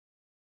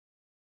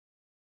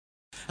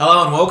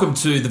Hello and welcome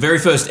to the very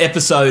first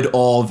episode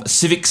of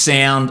Civic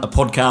Sound, a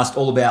podcast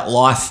all about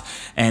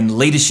life and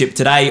leadership.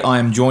 Today I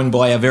am joined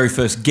by our very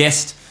first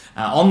guest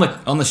on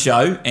the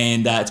show,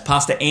 and it's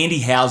Pastor Andy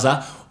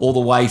Hauser, all the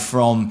way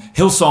from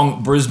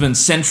Hillsong, Brisbane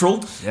Central.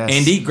 Yes.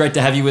 Andy, great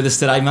to have you with us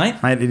today, mate.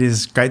 Mate, it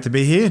is great to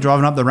be here,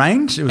 driving up the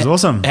range. It was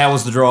awesome. How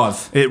was the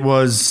drive? It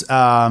was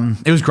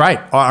great.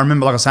 I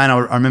remember, like I was saying,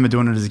 I remember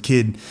doing it as a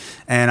kid,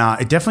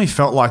 and it definitely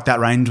felt like that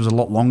range was a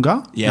lot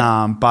longer.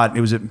 Yeah. But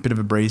it was a bit of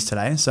a breeze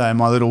today. So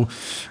my little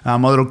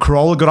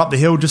Corolla got up the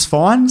hill just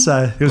fine.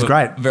 So it was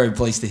great. Very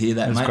pleased to hear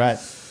that, It was mate. great.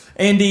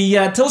 Andy,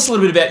 tell us a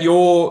little bit about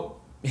your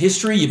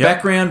history, your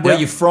background, where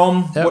you're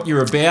from, what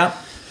you're about.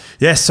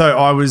 Yeah, so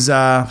I was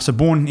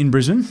born in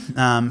Brisbane.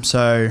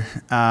 So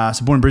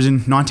born in Brisbane,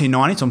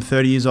 1990. So I'm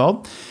 30 years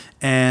old,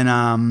 and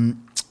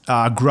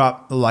I grew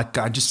up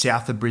just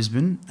south of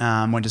Brisbane.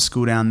 Went to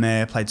school down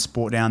there, played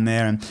sport down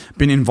there, and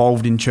been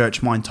involved in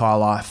church my entire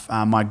life.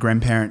 My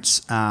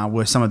grandparents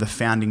were some of the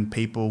founding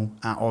people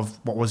of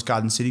what was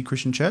Garden City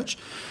Christian Church.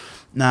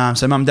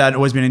 So mum and dad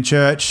always been in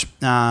church.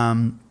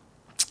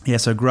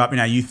 So I grew up in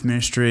our youth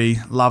ministry,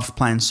 loved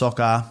playing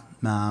soccer,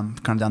 kind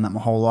of done that my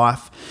whole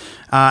life.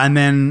 And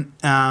then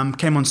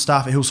came on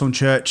staff at Hillsong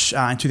Church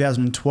in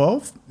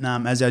 2012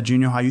 as our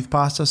junior high youth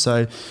pastor.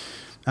 So,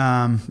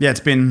 it's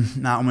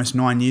been almost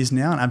 9 years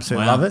now, and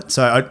absolutely love it.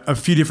 So a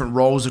few different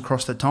roles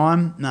across the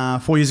time.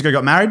 4 years ago,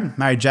 got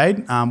married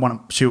Jade,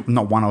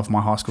 not one of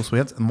my high school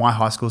sweethearts, my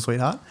high school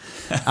sweetheart.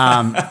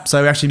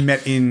 So we actually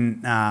met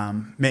in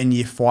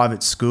year 5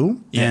 at school,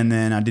 and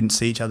then I didn't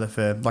see each other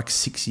for like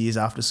 6 years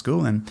after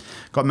school, and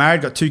got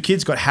married, got 2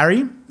 kids, got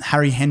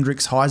Harry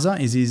Hendricks Heiser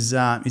is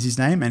his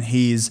name, and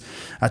he is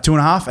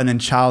 2.5, and then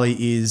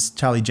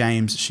Charlie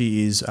James,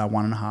 she is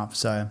 1.5.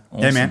 So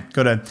awesome. Yeah, man,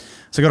 got a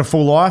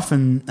full life,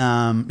 and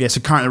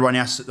so currently right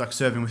now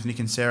serving with Nick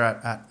and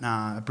Sarah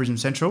at Brisbane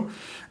Central,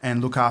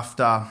 and look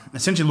after our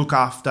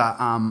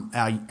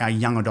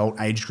young adult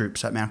age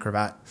groups at Mount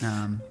Cravat.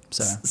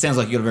 Sounds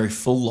like you got a very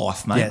full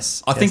life, mate.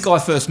 Yes. I think I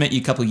first met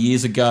you a couple of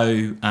years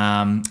ago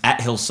at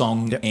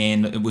Hillsong,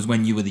 and it was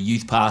when you were the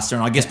youth pastor,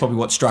 and I guess probably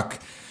what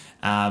struck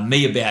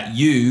me about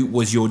you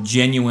was your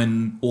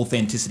genuine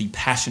authenticity,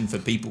 passion for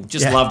people.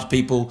 Just loved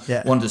people,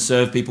 wanted to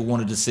serve people,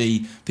 wanted to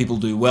see people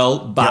do well.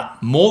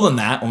 But more than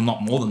that, or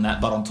not more than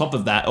that, but on top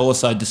of that,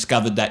 also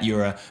discovered that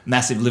you're a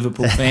massive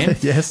Liverpool fan,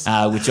 yes,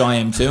 which I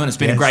am too. And it's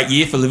been a great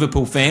year for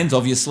Liverpool fans,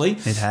 obviously.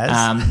 It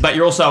has. But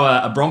you're also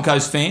a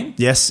Broncos fan.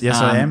 Yes,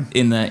 I am.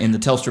 In the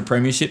Telstra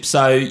Premiership.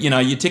 So,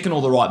 you're ticking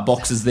all the right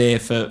boxes there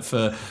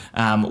for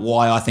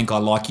why I think I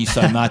like you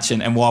so much,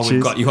 and why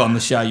we've got you on the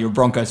show. You're a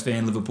Broncos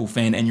fan, Liverpool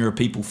fan, and you're a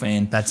people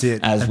fan. That's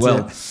it. As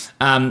well.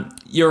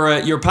 You're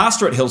a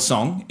pastor at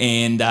Hillsong,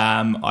 and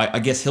I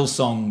guess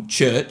Hillsong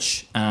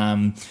Church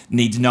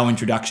needs no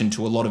introduction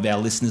to a lot of our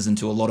listeners and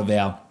to a lot of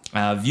our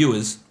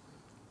viewers.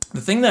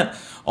 The thing that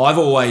I've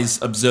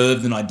always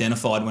observed and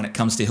identified when it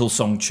comes to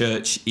Hillsong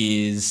Church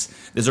is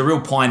there's a real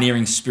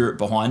pioneering spirit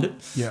behind it.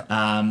 Yeah.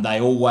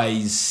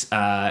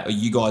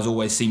 You guys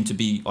always seem to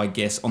be, I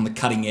guess, on the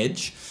cutting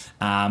edge.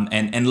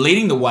 And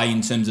leading the way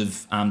in terms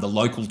of the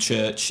local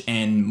church,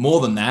 and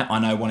more than that, I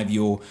know one of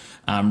your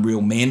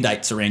real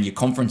mandates around your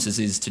conferences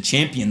is to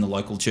champion the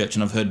local church,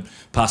 and I've heard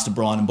Pastor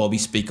Brian and Bobby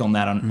speak on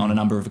that on a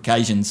number of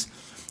occasions.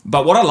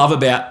 But what I love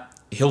about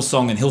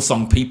Hillsong and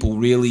Hillsong people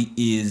really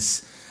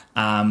is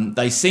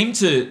they seem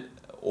to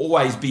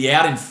always be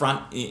out in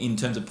front in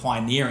terms of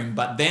pioneering,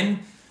 but then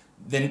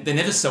they're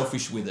never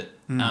selfish with it.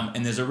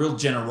 And there's a real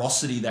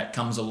generosity that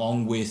comes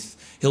along with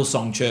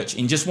Hillsong Church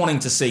in just wanting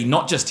to see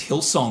not just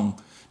Hillsong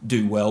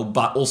do well,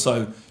 but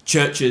also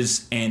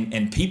churches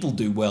and people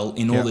do well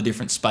in all the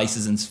different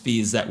spaces and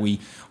spheres that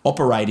we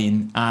operate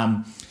in.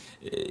 I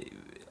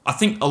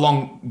think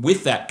along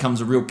with that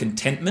comes a real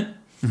contentment,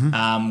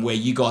 where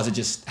you guys are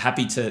just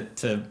happy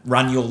to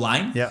run your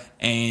lane,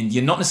 and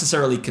you're not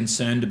necessarily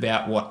concerned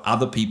about what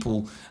other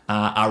people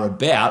are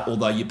about,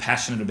 although you're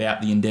passionate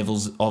about the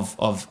endeavours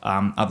of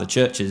other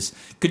churches.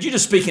 Could you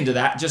just speak into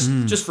that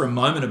just for a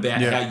moment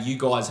about how you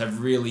guys have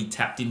really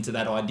tapped into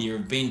that idea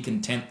of being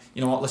content?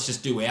 You know what, let's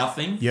just do our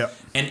thing.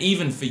 And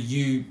even for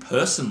you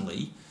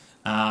personally,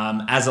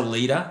 as a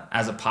leader,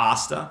 as a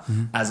pastor,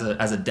 as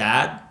a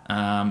dad,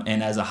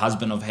 and as a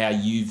husband, of how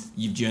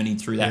you've journeyed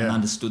through that and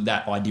understood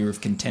that idea of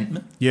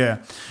contentment.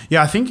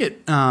 I think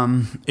it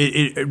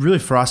really,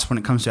 for us, when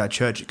it comes to our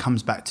church, it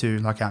comes back to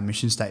like our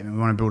mission statement. We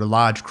want to build a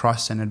large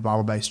Christ-centered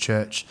Bible-based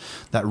church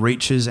that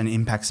reaches and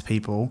impacts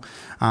people,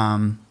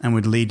 and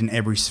would lead in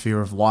every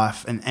sphere of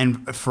life.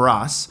 And for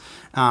us,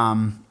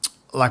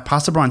 like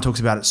Pastor Brian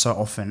talks about it so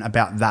often,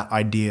 about that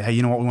idea. Hey,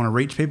 you know what? We want to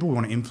reach people. We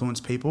want to influence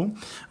people.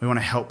 We want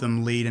to help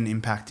them lead and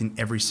impact in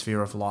every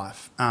sphere of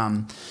life.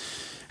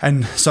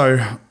 And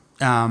so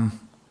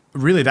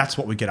really that's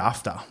what we get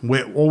after.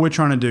 All we're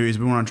trying to do is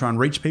we want to try and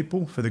reach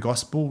people for the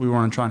gospel. We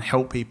want to try and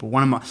help people.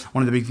 One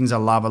of the big things I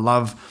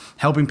love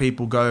helping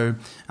people go,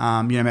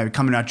 maybe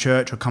come into our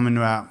church or come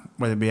into our,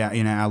 whether it be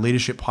our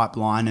leadership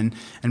pipeline, and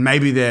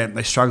maybe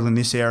they struggle in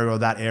this area or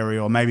that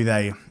area, or maybe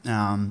they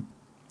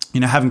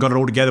haven't got it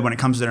all together when it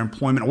comes to their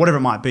employment or whatever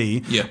it might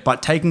be. Yeah.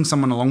 But taking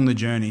someone along the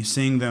journey,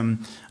 seeing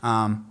them,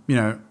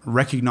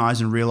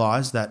 recognize and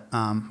realize that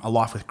a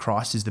life with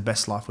Christ is the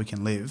best life we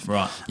can live.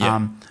 Right.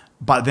 Yeah.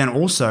 But then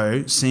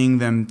also seeing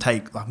them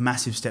take like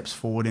massive steps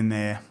forward in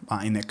their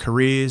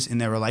careers, in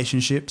their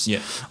relationships. Yeah.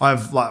 I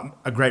have like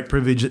a great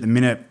privilege at the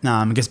minute.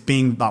 I guess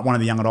being like one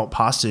of the young adult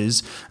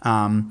pastors,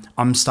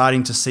 I'm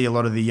starting to see a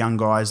lot of the young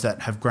guys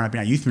that have grown up in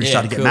our youth ministry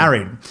start to get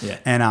married. Yeah.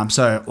 And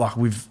so like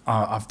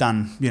I've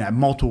done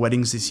multiple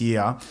weddings this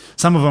year.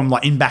 Some of them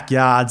like in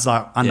backyards,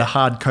 like under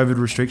hard COVID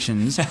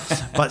restrictions.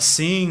 But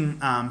seeing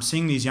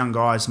these young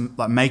guys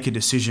like make a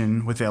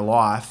decision with their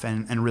life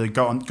and really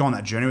go on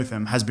that journey with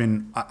them has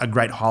been a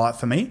great highlight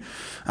for me.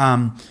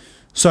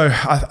 So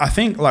I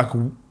think like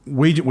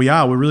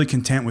we're really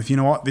content with,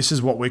 this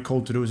is what we're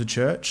called to do as a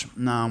church.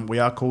 We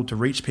are called to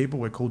reach people.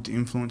 We're called to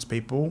influence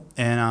people.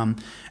 And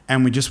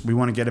we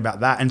want to get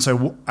about that. And so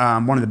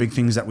one of the big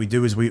things that we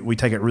do is we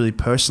take it really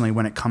personally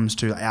when it comes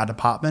to our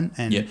department.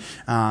 And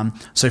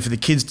so for the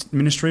kids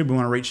ministry, we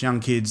want to reach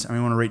young kids and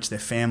we want to reach their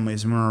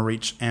families. We want to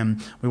reach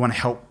and we want to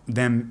help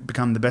them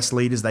become the best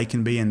leaders they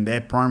can be in their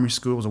primary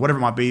schools or whatever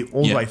it might be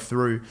all the way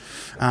through.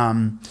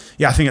 I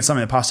think it's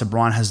something that Pastor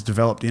Brian has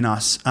developed in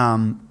us.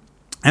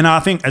 And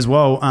I think as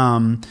well,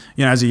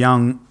 as a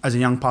young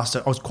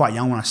pastor, I was quite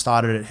young when I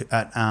started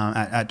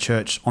at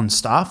church on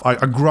staff.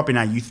 I grew up in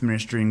our youth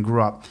ministry and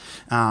grew up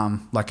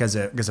as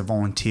a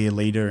volunteer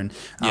leader and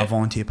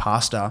volunteer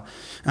pastor.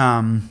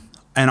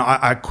 And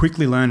I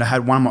quickly learned. I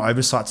had one of my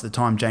oversights at the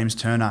time, James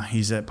Turner.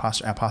 He's our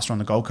pastor on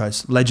the Gold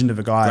Coast, legend of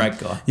a guy. Great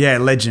guy. Yeah,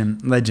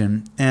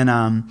 legend.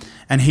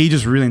 And he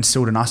just really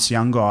instilled in us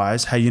young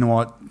guys, hey, you know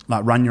what?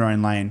 Like run your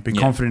own lane. Be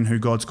confident in who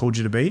God's called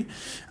you to be.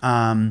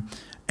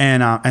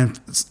 And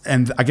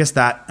I guess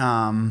that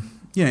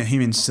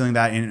him instilling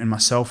that in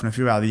myself and a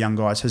few other young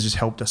guys has just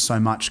helped us so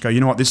much. Go,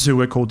 you know what, this is who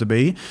we're called to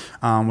be.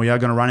 We are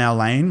going to run our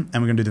lane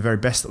and we're going to do the very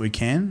best that we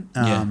can.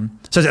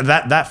 So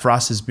that for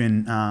us has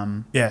been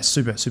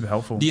super, super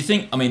helpful. Do you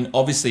think,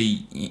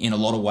 obviously in a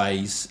lot of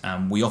ways,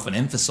 we often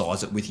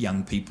emphasise it with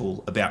young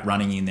people about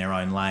running in their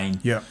own lane.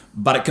 Yeah.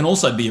 But it can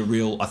also be a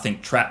real, I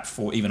think, trap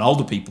for even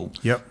older people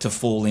to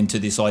fall into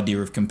this idea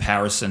of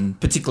comparison,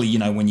 particularly,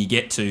 when you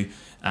get to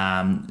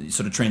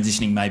sort of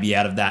transitioning maybe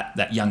out of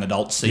that young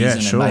adult season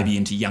and maybe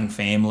into young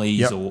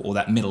families or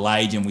that middle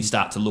age, and we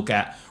start to look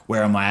at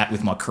where am I at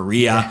with my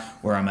career,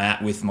 where am I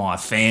at with my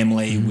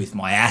family, with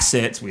my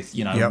assets, with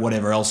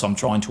whatever else I'm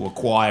trying to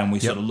acquire, and we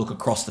sort of look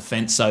across the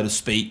fence, so to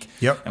speak,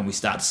 and we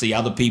start to see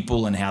other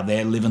people and how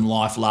they're living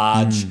life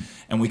large,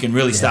 and we can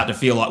really start to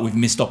feel like we've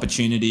missed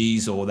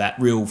opportunities or that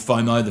real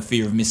FOMO, the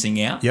fear of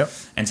missing out.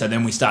 And so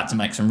then we start to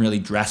make some really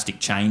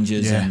drastic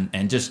changes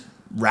and just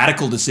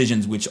radical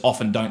decisions which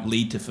often don't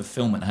lead to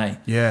fulfillment. Hey.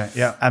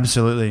 Yeah,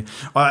 absolutely.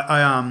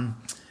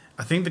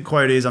 I think the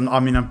quote is,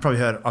 I've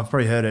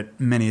probably heard it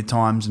many a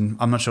times, and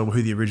I'm not sure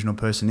who the original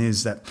person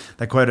is that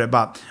they quote it,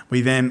 but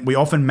we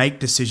often make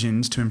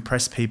decisions to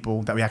impress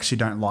people that we actually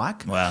don't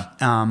like.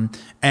 Wow.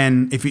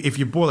 And if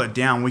you boil it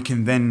down, we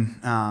can then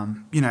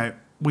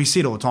we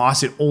see it all the time. I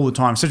see it all the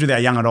time, especially with our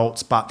young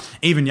adults, but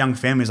even young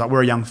families. Like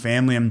we're a young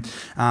family, and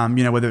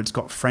whether it's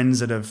got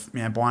friends that have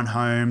buying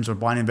homes or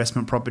buying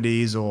investment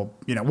properties or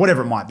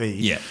whatever it might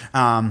be. They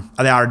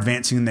are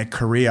advancing in their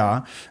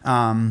career.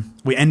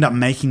 We end up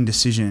making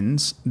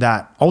decisions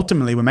that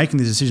ultimately we're making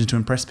these decisions to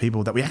impress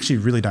people that we actually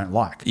really don't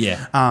like.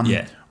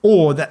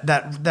 Or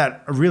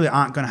that really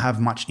aren't going to have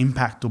much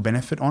impact or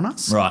benefit on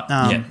us.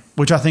 Right.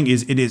 Which I think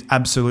it is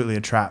absolutely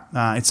a trap.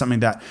 It's something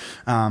that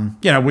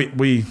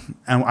we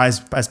and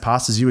as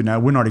pastors, you would know,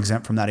 we're not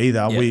exempt from that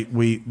either.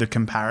 We the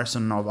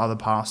comparison of other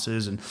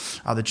pastors and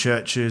other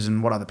churches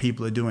and what other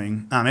people are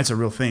doing. It's a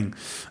real thing.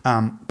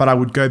 But I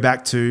would go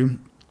back to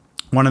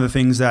one of the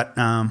things that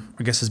I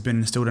guess has been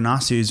instilled in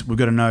us is we've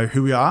got to know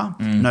who we are,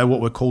 know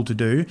what we're called to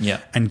do,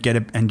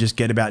 and just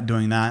get about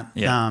doing that.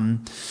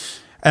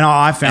 And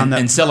I found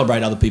and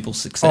celebrate other people's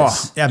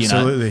success. Oh,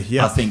 absolutely.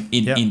 I think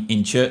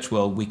in church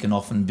world we can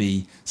often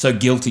be so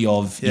guilty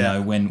of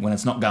when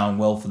it's not going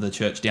well for the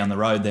church down the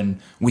road, then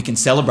we can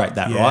celebrate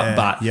that, right?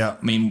 But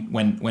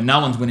when no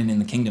one's winning in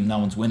the kingdom, no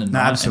one's winning. No,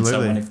 right?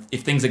 absolutely. And so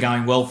if things are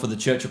going well for the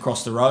church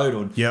across the road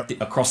or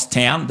across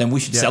town, then we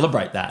should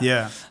celebrate that.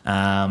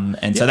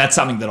 So that's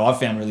something that I've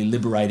found really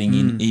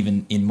liberating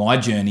even in my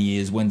journey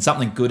is when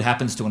something good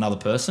happens to another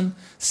person,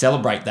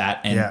 celebrate that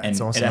and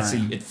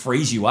awesome, it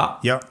frees you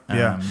up.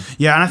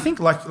 And I think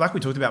like we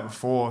talked about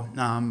before,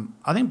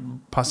 I think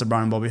Pastor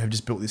Brian and Bobby have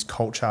just built this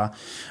culture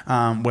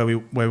where we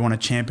want to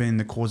champion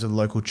the cause of the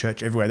local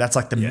church everywhere. That's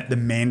like the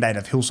mandate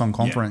of Hillsong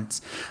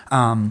Conference,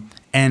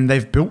 and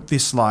they've built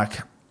this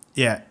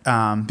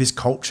this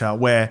culture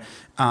where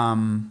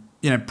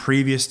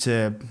previous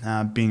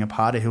to being a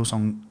part of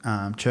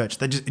Hillsong Church,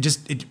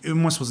 it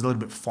almost was a little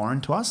bit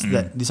foreign to us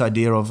that this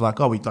idea of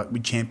we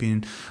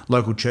champion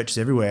local churches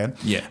everywhere.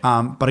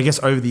 But I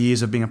guess over the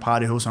years of being a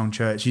part of Hillsong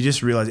Church, you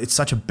just realize it's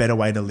such a better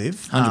way to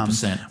live.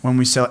 100%. When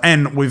we sell,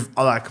 and we've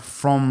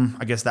from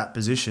I guess that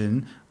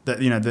position,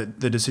 that, you know,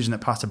 the decision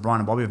that Pastor Brian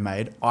and Bobby have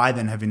made, I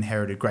then have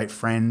inherited great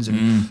friends,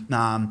 and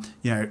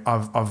you know,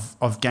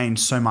 I've gained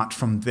so much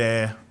from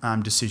their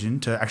decision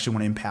to actually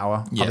want to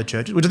empower other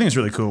churches, which I think is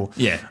really cool.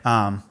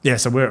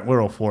 So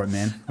we're all for it,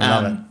 man. We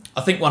love it.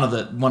 I think one of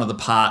the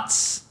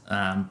parts,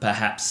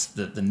 perhaps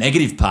the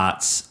negative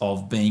parts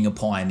of being a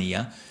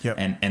pioneer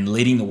and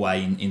leading the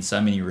way in so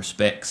many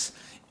respects,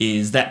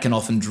 is that can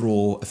often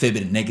draw a fair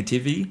bit of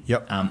negativity,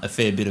 a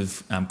fair bit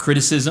of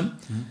criticism,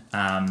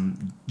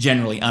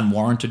 generally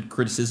unwarranted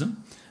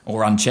criticism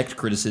or unchecked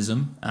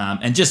criticism,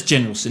 and just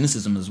general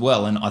cynicism as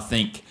well. And I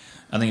think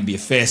it'd be a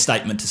fair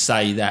statement to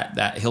say that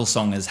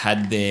Hillsong has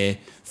had their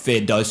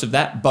fair dose of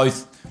that,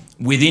 both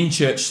within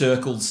church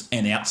circles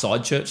and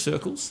outside church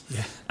circles.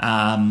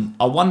 I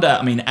wonder,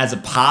 I mean, as a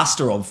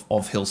pastor of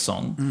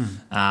Hillsong,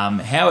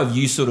 how have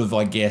you sort of,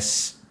 I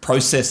guess,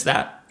 processed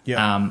that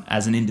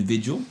as an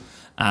individual?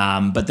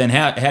 But then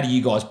how do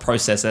you guys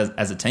process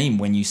as a team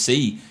when you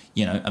see,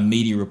 you know, a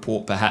media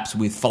report perhaps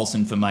with false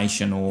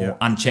information or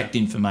unchecked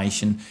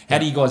information? How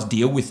do you guys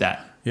deal with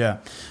that? Well,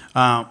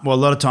 a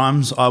lot of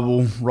times I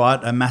will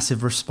write a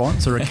massive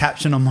response or a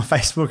caption on my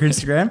Facebook or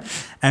Instagram,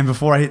 and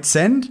before I hit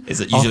send... Is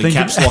it usually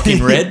caps lock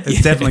in red?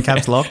 It's definitely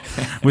caps lock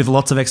with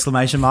lots of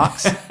exclamation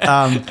marks.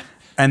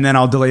 And then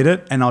I'll delete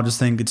it, and I'll just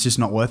think it's just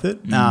not worth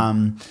it.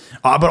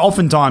 But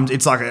oftentimes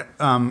it's like,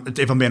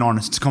 if I'm being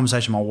honest, it's a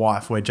conversation with my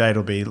wife where Jade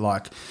will be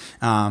like,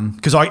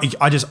 because I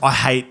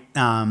hate,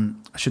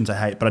 I shouldn't say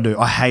hate, but I do.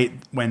 I hate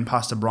when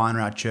Pastor Brian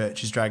or our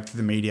church is dragged through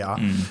the media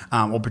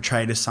or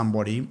portrayed as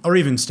somebody, or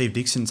even Steve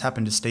Dixon. It's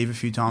happened to Steve a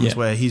few times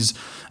where Steve's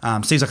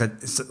like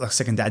a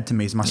second dad to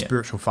me. He's my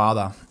spiritual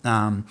father,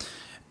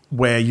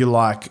 where you're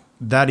like,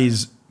 that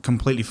is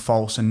completely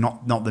false and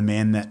not the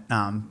man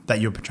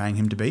that you're portraying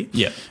him to be.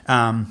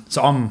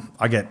 So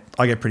I get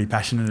pretty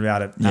passionate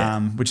about it,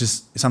 which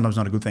is sometimes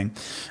not a good thing.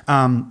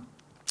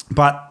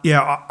 But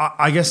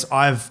I guess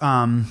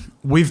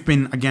we've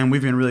been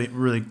really,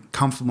 really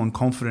comfortable and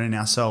confident in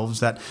ourselves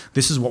that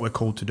this is what we're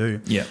called to do.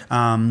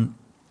 And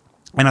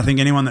I think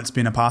anyone that's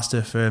been a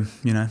pastor for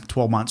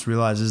 12 months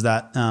realizes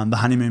that the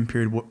honeymoon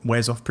period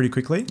wears off pretty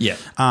quickly.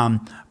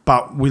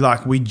 But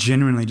we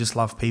genuinely just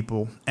love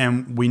people,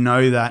 and we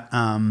know that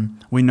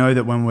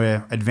when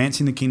we're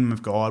advancing the kingdom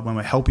of God, when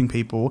we're helping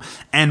people,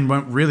 and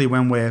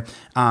when we're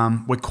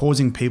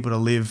causing people to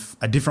live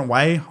a different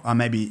way, or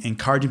maybe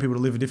encouraging people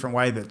to live a different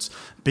way that's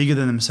bigger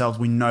than themselves,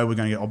 we know we're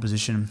going to get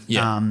opposition.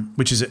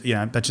 Which is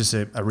that's just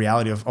a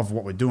reality of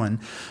what we're doing.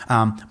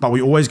 But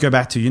we always go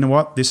back to, you know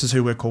what, this is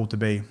who we're called to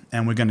be,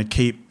 and we're going to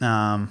keep.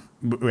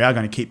 We are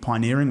going to keep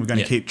pioneering. We're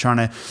going to keep trying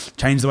to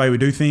change the way we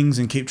do things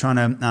and keep trying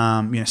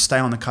to stay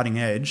on the cutting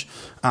edge.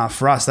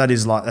 For us,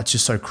 that's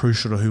just so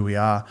crucial to who we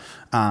are.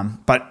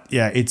 But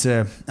it's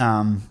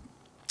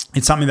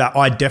something that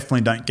I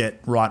definitely don't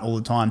get right all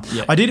the time.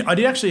 I did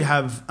actually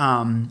have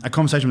a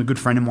conversation with a good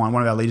friend of mine,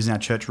 one of our leaders in our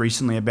church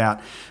recently,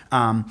 about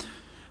I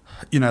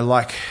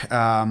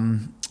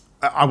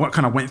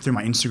kind of went through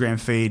my Instagram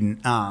feed, and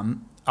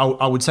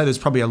I would say there's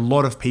probably a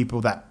lot of people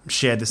that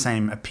share the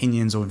same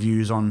opinions or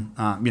views on,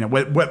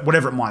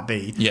 whatever it might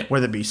be,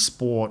 whether it be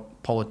sport,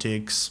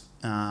 politics,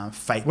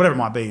 faith, whatever it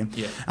might be. And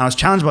I was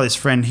challenged by this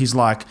friend. He's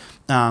like,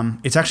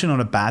 it's actually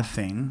not a bad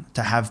thing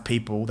to have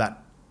people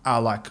that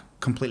are like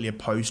completely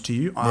opposed to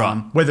you,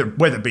 whether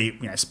it be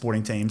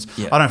sporting teams.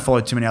 I don't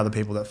follow too many other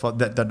people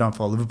that don't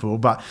follow Liverpool,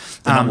 but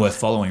they're not worth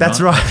following. That's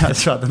right.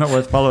 That's right. They're not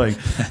worth following.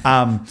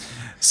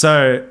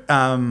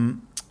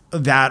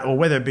 That, or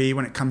whether it be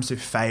when it comes to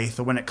faith,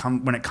 or when it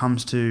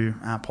comes to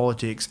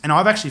politics. And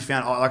I've actually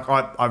found,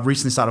 I've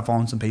recently started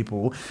following some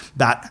people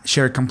that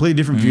share a completely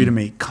different view to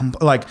me.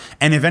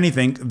 And if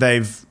anything,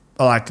 they've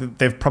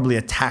probably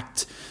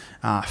attacked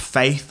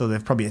faith, or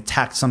they've probably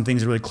attacked some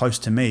things that are really close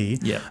to me.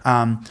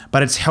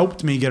 But it's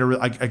helped me get a real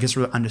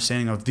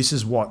understanding of, this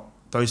is what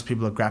those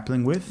people are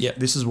grappling with.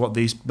 This is what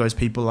those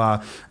people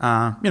are,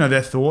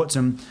 their thoughts,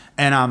 and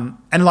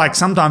like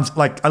sometimes,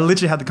 like I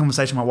literally had the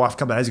conversation with my wife a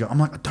couple of days ago. I'm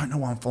like, I don't know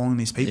why I'm following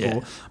these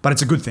people, but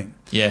it's a good thing.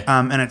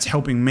 And it's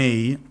helping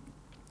me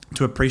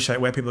to appreciate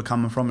where people are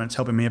coming from, and it's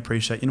helping me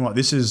appreciate,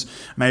 this is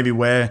maybe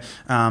where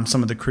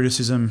some of the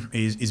criticism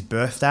is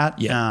birthed at.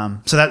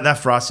 So that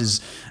for us is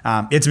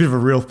it's a bit of a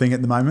real thing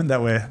at the moment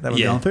that we're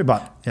going through.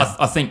 But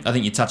I think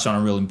you touched on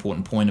a real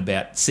important point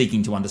about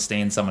seeking to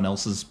understand someone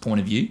else's point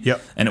of view.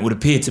 And it would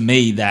appear to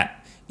me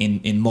that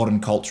in modern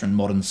culture and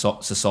modern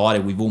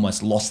society, we've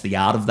almost lost the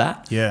art of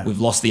that. We've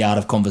lost the art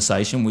of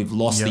conversation. We've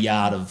lost the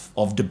art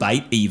of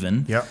debate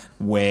even,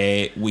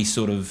 where we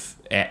sort of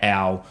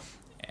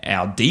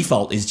our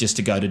default is just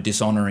to go to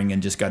dishonouring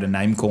and just go to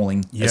name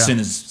calling as soon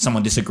as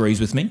someone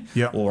disagrees with me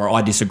or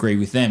I disagree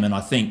with them. And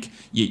I think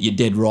you're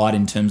dead right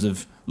in terms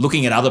of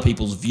looking at other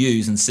people's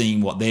views and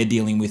seeing what they're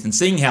dealing with and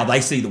seeing how they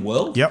see the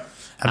world.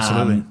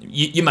 Absolutely.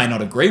 You may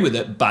not agree with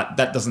it, but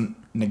that doesn't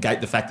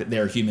negate the fact that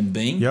they're a human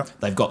being.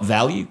 They've got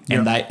value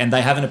and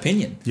they have an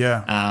opinion.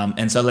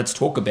 And so let's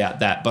talk about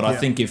that. But I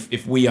think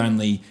if we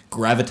only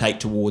gravitate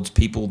towards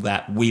people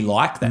that we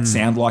like, that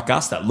sound like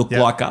us, that look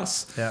like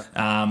us,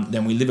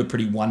 then we live a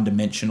pretty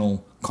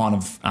one-dimensional kind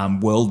of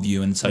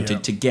worldview, and so Yeah.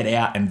 to get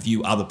out and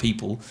view other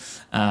people,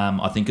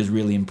 I think is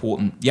really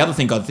important. The other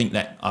thing I think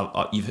that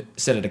you've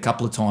said it a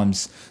couple of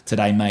times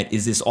today, mate,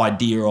 is this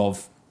idea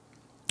of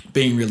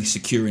being really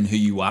secure in who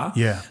you are.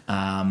 Yeah.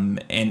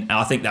 And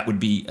I think that would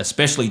be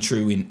especially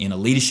true in a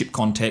leadership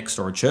context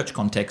or a church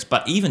context,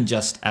 but even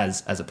just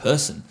as a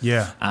person.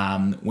 Yeah.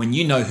 When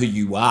you know who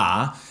you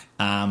are,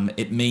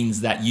 it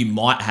means that you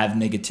might have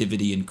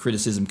negativity and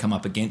criticism come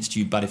up against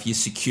you, but if you're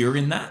secure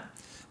in that,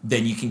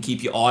 then you can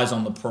keep your eyes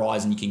on the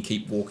prize and you can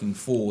keep walking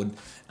forward.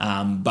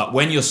 But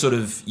when you're sort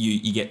of,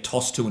 you get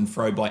tossed to and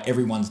fro by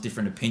everyone's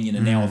different opinion,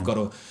 and now I've got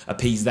to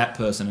appease that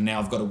person, and now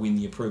I've got to win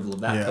the approval of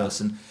that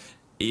person,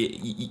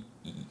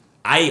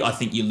 I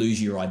think you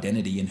lose your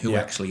identity and who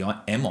actually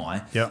am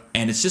I. Yep.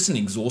 And it's just an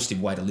exhaustive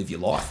way to live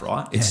your life,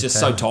 right? It's just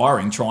so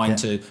tiring trying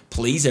to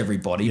please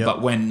everybody. Yep.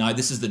 But when, no,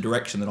 this is the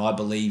direction that I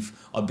believe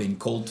I've been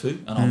called to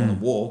and I want to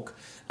walk,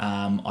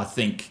 I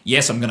think,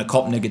 yes, I'm going to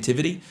cop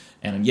negativity,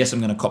 and yes, I'm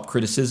going to cop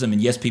criticism,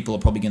 and yes, people are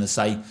probably going to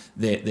say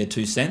their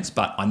 2 cents,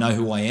 but I know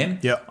who I am.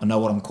 Yep. I know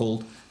what I'm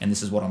called, and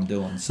this is what I'm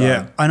doing. So,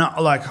 Yeah, I know.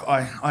 Like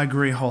I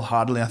agree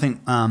wholeheartedly. I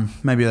think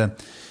maybe a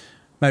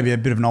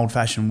bit of an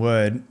old-fashioned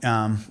word,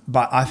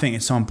 but I think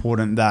it's so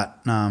important that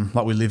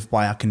like we live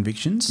by our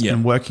convictions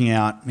and working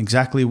out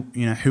exactly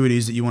who it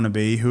is that you want to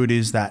be, who it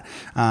is that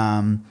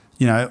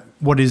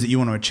what it is that you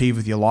want to achieve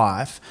with your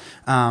life,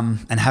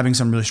 and having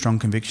some really strong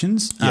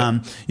convictions. I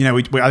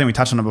think we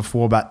touched on it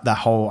before about that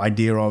whole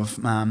idea of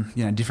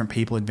different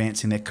people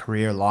advancing their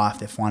career, life,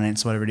 their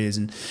finance, whatever it is.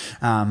 And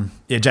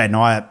Jade and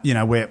I,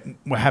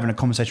 we're having a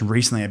conversation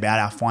recently about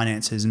our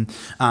finances, and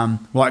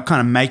we're like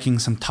kind of making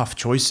some tough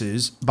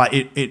choices. But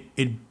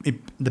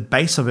the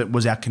base of it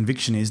was our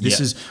conviction is this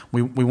is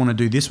we want to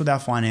do this with our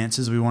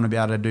finances. We want to be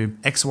able to do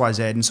X, Y,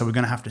 Z, and so we're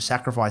going to have to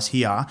sacrifice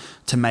here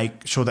to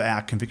make sure that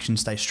our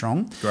convictions stay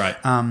strong. Right.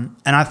 And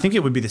I think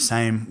it would be the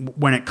same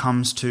when it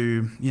comes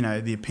to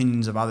the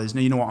opinions of others.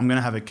 Now, you know what? I'm going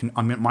to have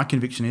my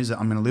conviction is that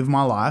I'm going to live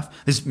my life.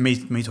 This is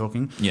me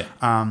talking. Yeah.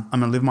 I'm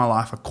going to live my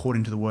life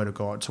according to the Word of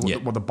God. So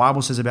what the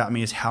Bible says about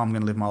me is how I'm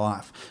going to live my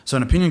life. So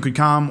an opinion could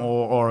come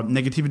or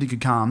negativity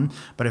could come,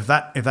 but if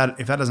that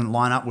doesn't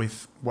line up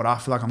with what I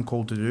feel like I'm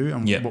called to do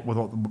and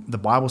what the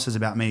Bible says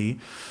about me,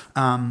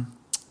 I'll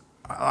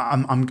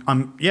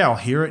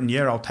hear it and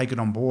I'll take it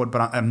on board,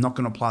 but I'm not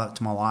going to apply that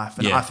to my life.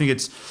 And I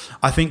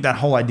think that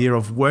whole idea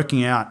of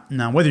working out,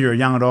 whether you're a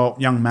young adult,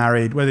 young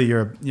married, whether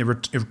you're a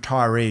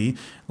retiree,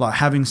 like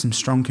having some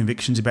strong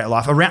convictions about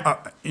life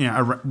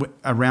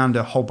around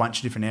a whole bunch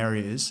of different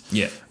areas.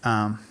 Yeah.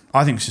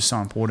 I think it's just so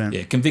important.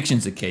 Yeah,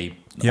 convictions are key.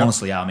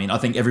 Honestly, I mean, I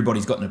think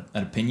everybody's got an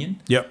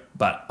opinion. Yep.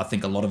 But I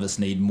think a lot of us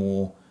need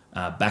more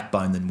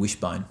backbone than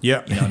wishbone.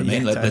 Yep. You know what I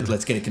mean? Totally.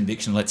 Let's get a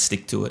conviction. Let's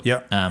stick to it.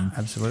 Yep.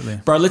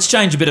 Absolutely. Bro, let's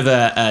change a bit of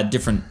a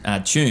different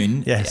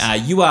tune.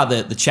 Yes. You are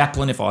the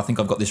chaplain, if I think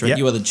I've got this right. Yep.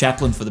 You are the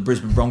chaplain for the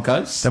Brisbane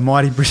Broncos. The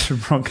mighty Brisbane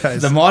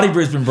Broncos. The mighty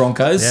Brisbane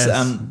Broncos.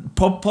 Yes.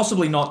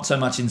 Possibly not so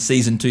much in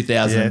season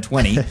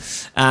 2020.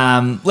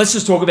 Let's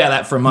just talk about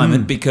that for a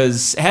moment,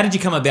 because how did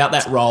you come about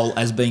that role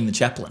as being the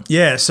chaplain?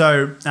 Yeah,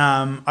 so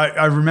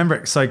I remember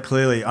it so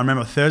clearly. I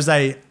remember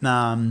Thursday,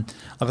 like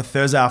a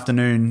Thursday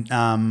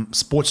afternoon,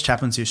 Sports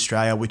Chaplaincy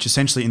Australia, which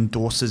essentially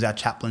endorses our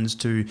chaplains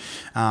to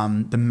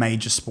the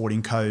major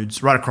sporting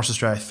codes right across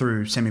Australia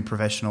through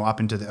semi-professional up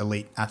into the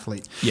elite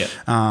athlete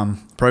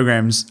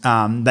programs.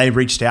 They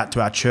reached out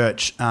to our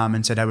church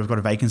and said, hey, we've got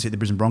a vacancy at the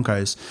Brisbane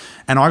Broncos.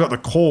 And I got the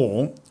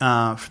call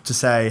to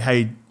say,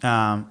 hey,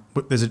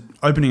 there's an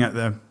opening at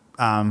the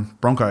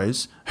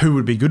Broncos. Who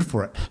would be good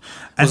for it?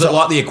 And was it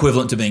like the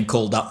equivalent to being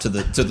called up to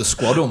the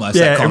squad almost?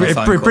 Yeah, that kind of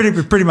phone call?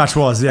 Pretty much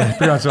was. Yeah,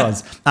 pretty much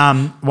was.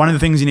 One of the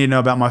things you need to know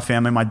about my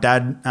family, my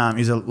dad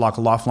is a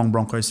lifelong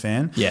Broncos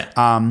fan. Yeah.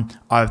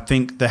 I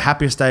think the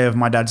happiest day of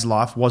my dad's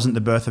life wasn't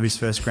the birth of his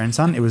first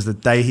grandson. It was the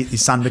day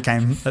his son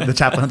became the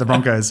chaplain at the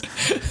Broncos.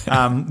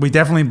 We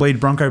definitely bleed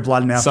Bronco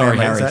blood in our family.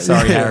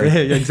 Harry.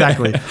 Yeah,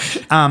 exactly.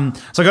 So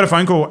I got a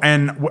phone call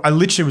and I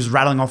literally was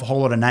rattling off a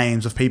whole lot of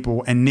names of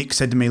people, and Nick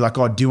said to me like,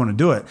 "Oh, do you want to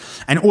do it?"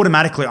 And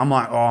automatically I'm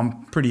like, "Oh,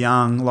 I'm pretty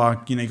young."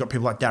 Like, you got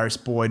people like Darius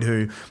Boyd,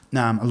 who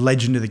a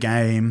legend of the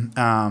game.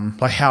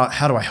 Like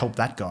how do I help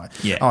that guy?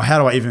 Yeah. Oh, how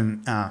do I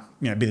even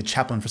be the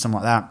chaplain for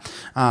something like that?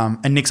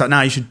 And Nick's like,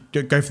 "No, you should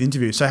go for the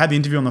interview." So I had the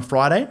interview on the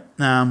Friday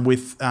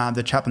with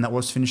the chaplain that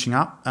was finishing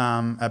up,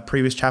 a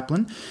previous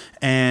chaplain,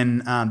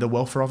 and the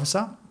welfare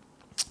officer.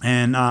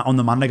 And on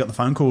the Monday, got the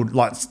phone call,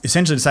 like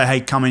essentially to say,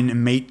 "Hey, come in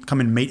and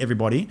meet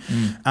everybody."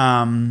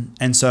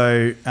 And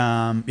so,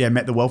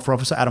 met the welfare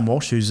officer, Adam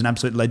Walsh, who's an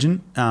absolute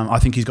legend. I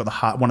think he's got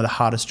one of the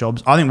hardest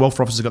jobs. I think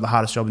welfare officers have got the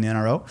hardest job in the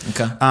NRL.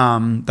 Okay.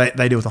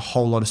 They deal with a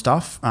whole lot of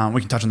stuff. We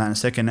can touch on that in a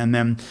second. And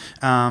then,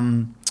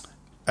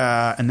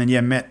 met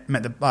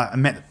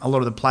a lot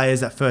of the players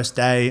that first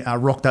day.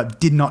 Rocked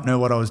up, did not know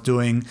what I was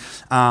doing.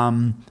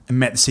 And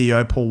met the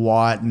CEO Paul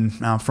White,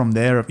 and from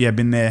there,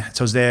 been there.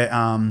 So I was there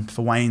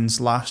for Wayne's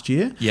last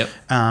year. Yep.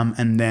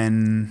 And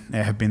then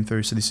have been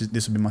through. So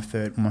this will be my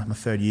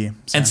third year.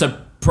 And so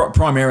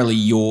primarily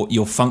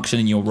your function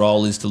and your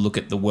role is to look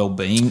at the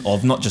well-being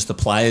of not just the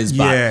players,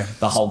 but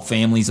the whole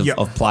families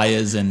of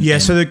players. And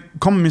so the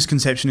common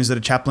misconception is that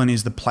a chaplain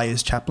is the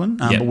player's chaplain,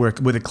 but we're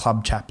a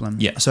club chaplain.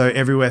 Yeah. So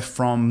everywhere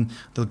from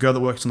the girl that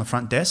works on the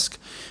front desk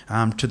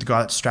to the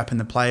guy that's strapping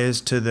the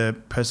players to the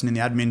person in the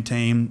admin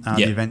team,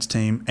 the events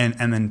team,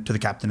 and then to the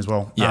captain as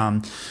well. Yeah.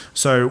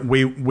 So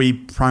we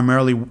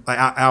primarily,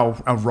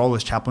 our role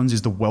as chaplains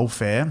is the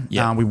welfare.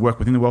 Yeah. We work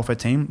within the welfare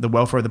team, the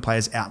welfare of the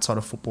players outside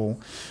of football.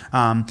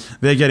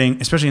 They're getting,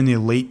 especially in the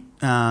elite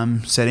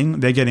setting,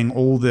 they're getting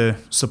all the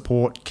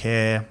support,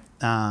 care,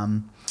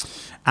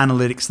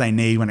 analytics they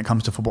need when it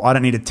comes to football. I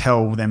don't need to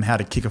tell them how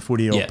to kick a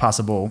footy or pass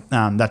a ball.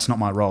 That's not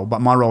my role.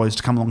 But my role is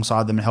to come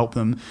alongside them and help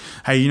them.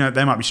 Hey,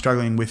 they might be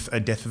struggling with a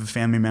death of a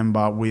family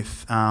member,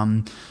 with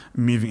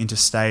moving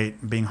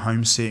interstate, being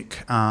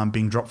homesick,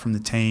 being dropped from the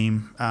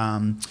team.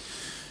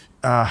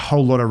 A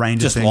whole lot of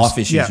range of things. Just life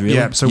issues, really.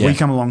 Yeah. So we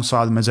come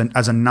alongside them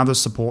as another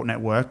support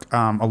network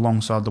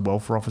alongside the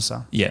welfare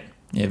officer. Yeah.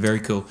 Yeah, very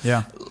cool.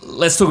 Yeah.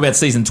 Let's talk about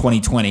season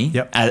 2020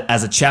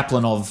 as a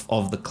chaplain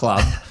of the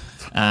club.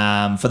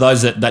 For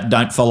those that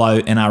don't follow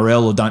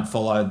NRL or don't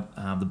follow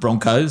the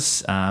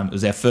Broncos, it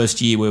was our first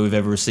year where we've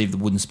ever received the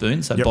wooden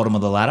spoon, so bottom of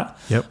the ladder.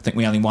 Yep. I think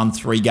we only won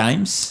 3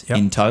 games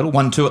in total.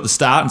 1-2 at the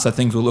start, and so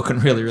things were looking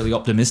really, really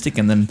optimistic,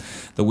 and then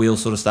the wheels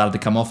sort of started to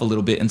come off a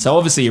little bit. And so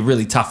obviously a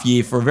really tough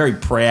year for a very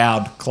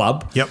proud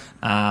club. Yep.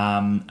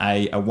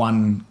 A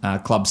one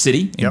club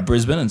city in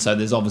Brisbane, and so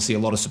there's obviously a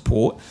lot of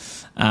support.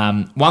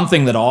 One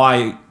thing that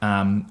I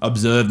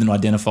observed and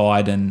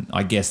identified, and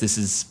I guess this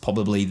is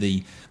probably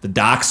the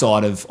dark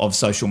side of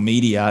social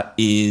media,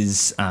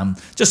 is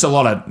just a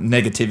lot of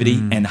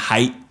negativity and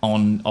hate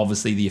on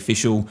obviously the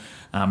official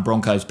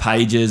Broncos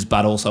pages,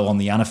 but also on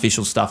the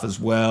unofficial stuff as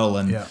well.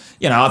 And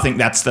I think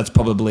that's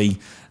probably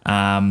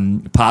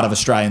part of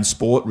Australian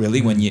sport,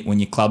 really. When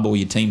your club or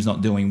your team's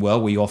not doing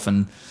well, we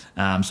often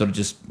sort of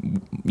just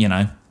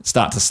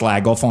start to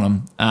slag off on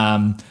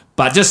them.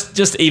 But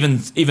just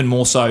even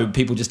more so,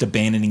 people just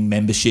abandoning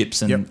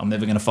memberships and I'm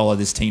never going to follow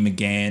this team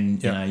again.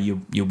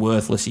 You're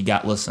worthless, you're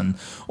gutless, and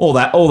all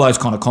those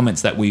kind of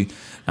comments that we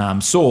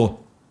saw.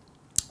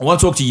 I want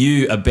to talk to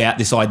you about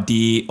this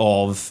idea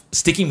of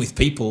sticking with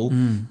people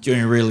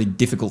during a really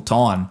difficult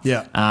time.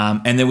 Yeah.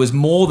 And there was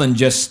more than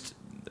just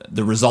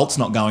the results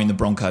not going the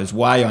Broncos'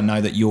 way. I know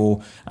that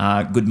you're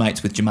good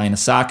mates with Jermaine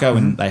Asako,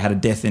 and they had a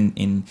death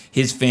in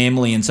his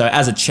family. And so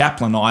as a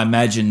chaplain, I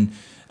imagine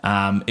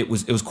it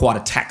was quite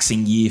a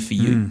taxing year for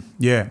you.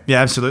 Yeah,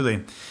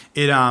 absolutely.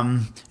 It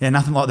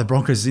nothing like the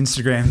Broncos'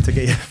 Instagram to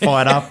get you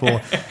fired up or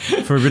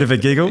for a bit of a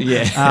giggle.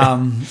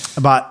 Yeah.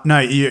 But no,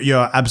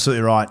 you're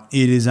absolutely right.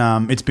 It is.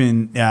 It's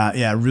been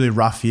a really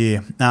rough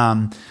year.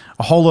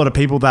 A whole lot of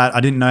people that I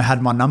didn't know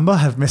had my number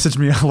have messaged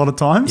me a lot of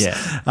times.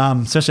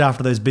 Yeah. Especially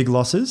after those big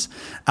losses.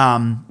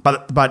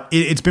 But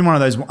it's been one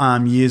of those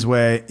years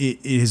where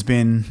it has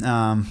been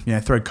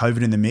throw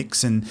COVID in the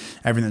mix and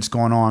everything that's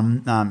gone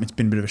on. It's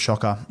been a bit of a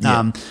shocker.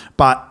 Yeah.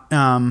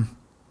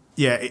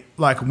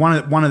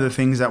 One of the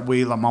things that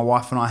we, like my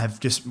wife and I,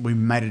 we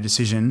made a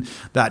decision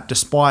that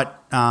despite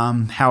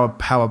how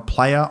a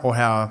player or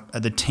how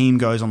the team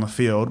goes on the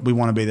field, we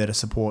want to be there to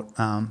support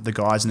the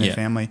guys and their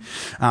family.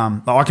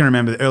 I can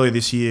remember earlier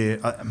this year,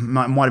 it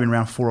might have been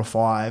around 4 or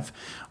 5.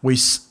 We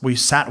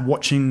sat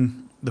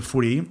watching the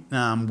footy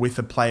with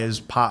a player's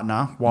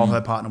partner while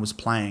her partner was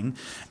playing,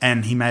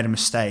 and he made a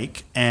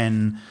mistake,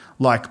 and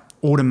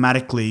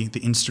automatically the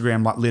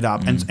Instagram lit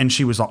up and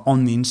she was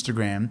on the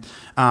Instagram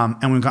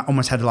and we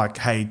almost had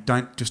to hey,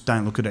 don't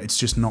look at it, it's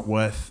just not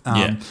worth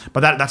but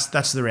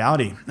that's the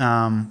reality,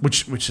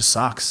 which just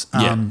sucks.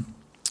 And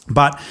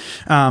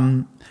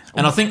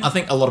I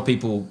think a lot of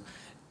people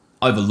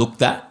overlook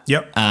that.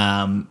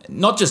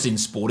 Not just in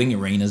sporting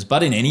arenas,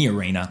 but in any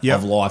arena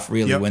of life,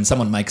 really. When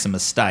someone makes a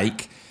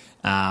mistake,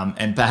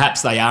 and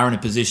perhaps they are in a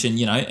position,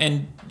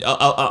 and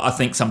I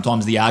think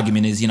sometimes the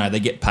argument is, they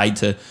get paid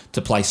to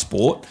play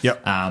sport,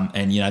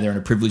 and they're in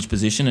a privileged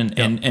position,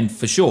 and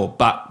for sure.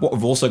 But what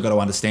we've also got to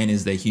understand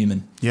is they're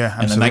human,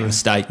 and they make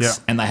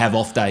mistakes, and they have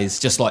off days,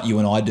 just like you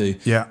and I do.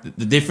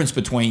 The difference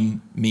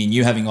between me and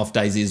you having off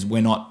days is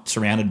we're not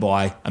surrounded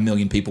by a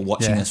million people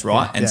watching us,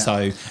 right?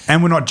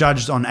 And we're not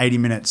judged on 80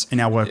 minutes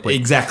in our work week.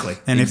 Exactly.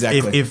 And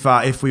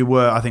if we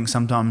were, I think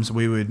sometimes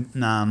we would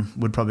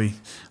probably.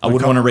 I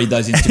wouldn't want to read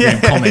those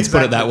Instagram comments.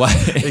 Put it that way.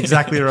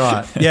 Exactly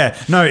right.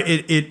 No,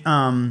 it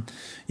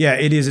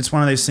is. It's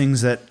one of those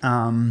things that,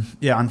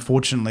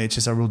 unfortunately, it's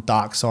just a real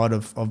dark side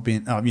of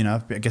being, I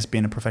guess,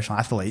 being a professional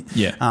athlete.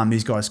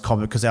 These guys cop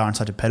it because they are on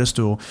such a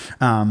pedestal.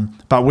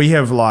 But we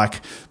have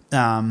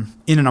in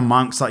and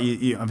amongst,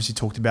 you obviously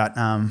talked about,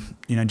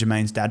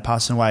 Jermaine's dad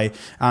passing away.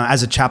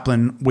 As a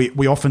chaplain,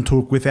 we often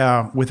talk with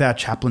our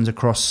chaplains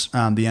across the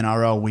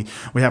NRL.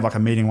 We have a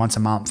meeting once a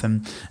month,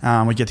 and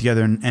we get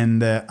together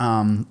and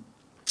the.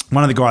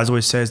 One of the guys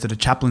always says that a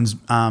chaplain's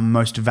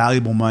most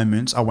valuable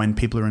moments are when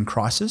people are in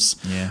crisis,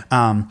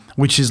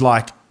 which is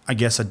I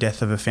guess a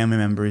death of a family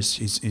member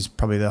is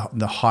probably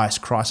the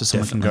highest crisis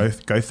someone Definitely.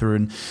 can go through.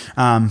 And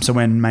so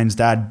when Main's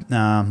dad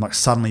like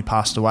suddenly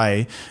passed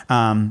away,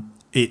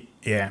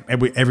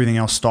 everything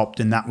else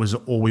stopped, and that was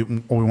all we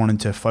wanted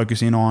to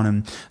focus in on.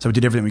 And so we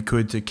did everything we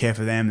could to care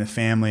for them, the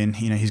family, and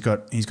he's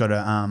got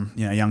a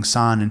young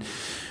son, and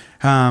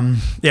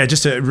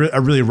just a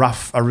really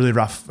rough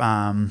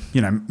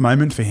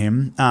moment for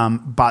him.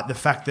 But the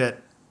fact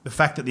that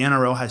the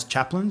NRL has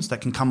chaplains that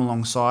can come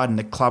alongside, and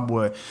the club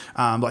were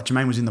like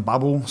Jermaine was in the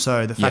bubble,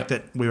 so the fact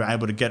that we were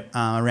able to get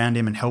around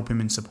him and help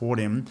him and support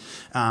him,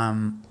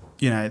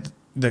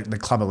 the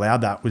club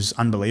allowed that was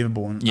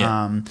unbelievable. And,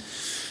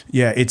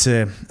 it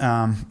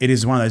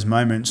is one of those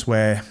moments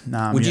where.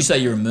 Would you say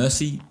you're a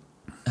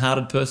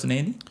mercy-hearted person,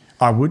 Andy?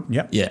 I would.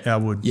 Yeah. Yeah, I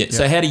would. Yeah.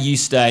 So how do you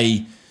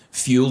stay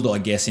fueled, I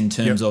guess, in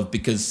terms of,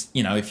 because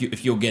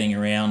if you're getting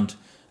around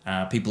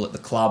people at the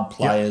club,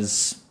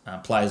 players.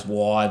 Players'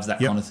 wives,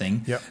 that kind of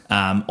thing. Yep.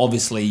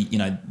 Obviously,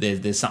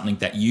 there's something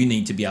that you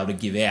need to be able to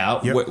give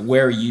out. Yep.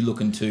 Where are you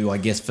looking to, I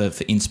guess, for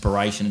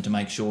inspiration, and to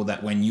make sure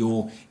that when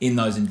you're in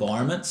those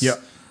environments,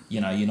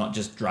 you're not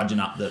just drudging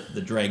up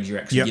the dregs, you're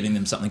actually giving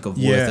them something of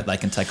worth that they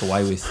can take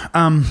away with.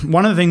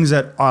 One of the things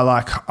that I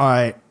like,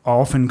 I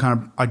often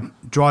I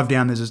drive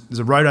down. There's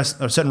a road, a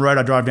certain road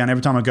I drive down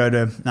every time I go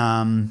to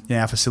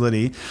our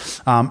facility,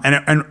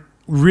 and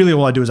really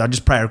all I do is I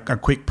just pray a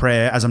quick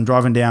prayer as I'm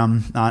driving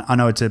down. I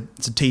know it's a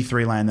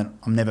T3 lane that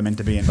I'm never meant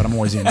to be in, but I'm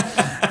always in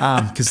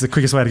because it's the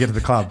quickest way to get to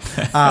the club.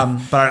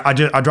 But I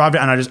drive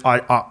down and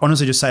I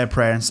honestly just say a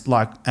prayer,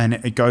 and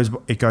it goes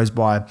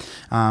by,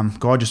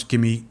 God, just give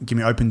me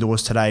open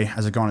doors today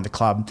as I go into the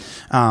club.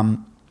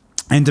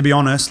 And to be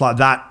honest, like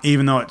that,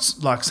 even though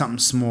it's like something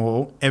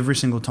small, every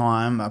single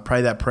time I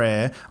pray that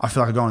prayer, I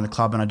feel like I go in the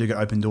club and I do get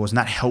open doors, and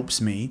that helps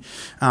me.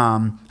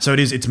 So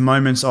it's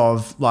moments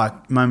of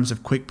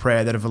quick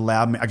prayer that have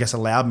allowed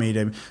me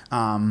to,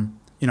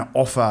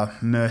 offer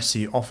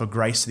mercy, offer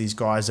grace to these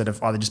guys that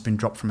have either just been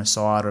dropped from a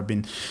side or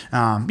been,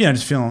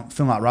 just feeling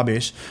like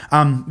rubbish.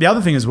 The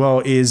other thing as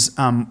well is,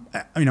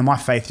 my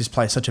faith just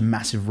plays such a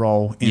massive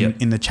role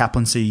in the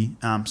chaplaincy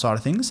side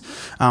of things.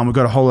 We've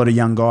got a whole lot of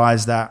young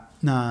guys that,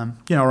 are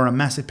on a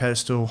massive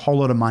pedestal, whole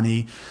lot of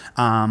money,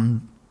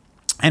 and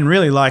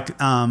really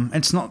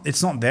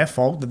it's not their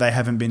fault that they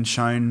haven't been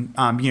shown,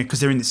 because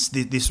they're in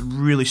this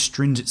really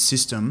stringent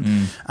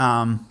system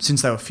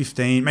since they were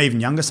 15, maybe even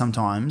younger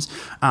sometimes,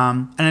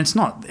 and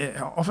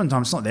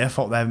oftentimes it's not their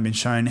fault they haven't been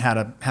shown how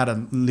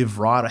to live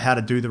right or how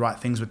to do the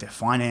right things with their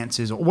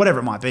finances or whatever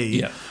it might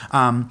be. So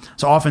I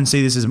often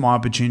see this as my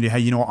opportunity.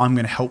 Hey, I'm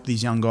going to help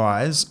these young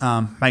guys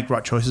make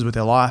right choices with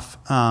their life.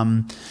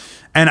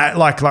 And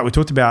like we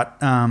talked about,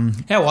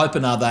 how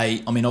open are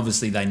they? I mean,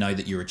 obviously they know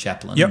that you're a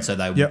chaplain, and so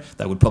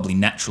they would probably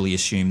naturally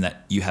assume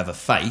that you have a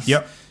faith.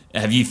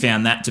 Have you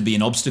found that to be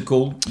an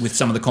obstacle with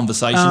some of the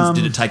conversations?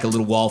 Did it take a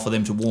little while for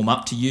them to warm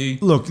up to you?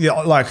 Look,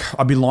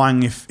 I'd be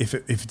lying if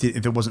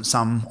there wasn't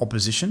some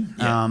opposition,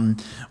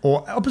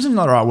 or opposition is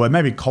not the right word.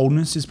 Maybe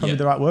coldness is probably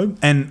the right word.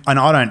 And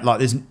I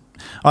don't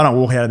I don't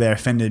walk out of there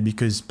offended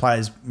because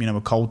players were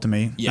cold to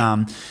me.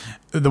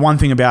 The one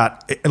thing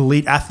about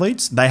elite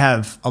athletes, they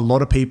have a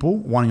lot of people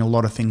wanting a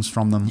lot of things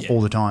from them all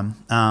the time.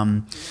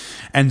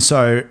 And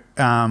so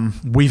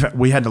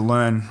we had to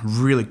learn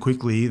really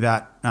quickly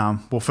that,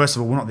 first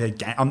of all, we're not there to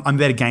gain. I'm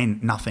there to gain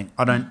nothing.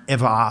 I don't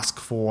ever ask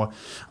for,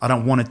 I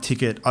don't want a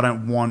ticket. I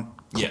don't want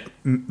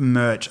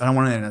merch. I don't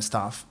want any of that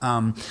stuff.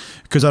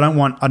 Because I don't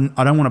want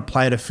a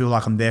player to feel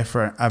like I'm there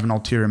for have an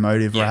ulterior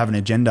motive or have an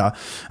agenda.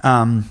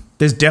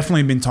 There's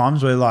definitely been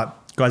times where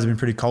guys have been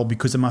pretty cold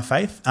because of my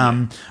faith.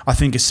 I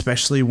think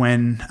especially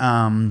when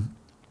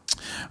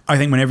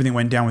everything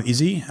went down with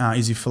Izzy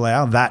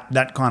Folau,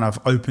 that kind of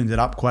opened it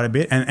up quite a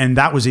bit. And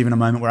that was even a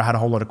moment where I had a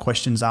whole lot of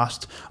questions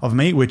asked of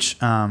me, which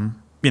that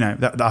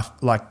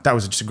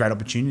was just a great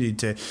opportunity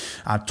to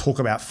talk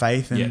about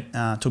faith and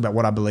talk about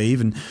what I believe.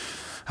 And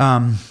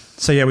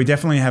so we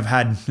definitely have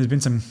there's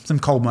been some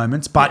cold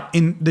moments, but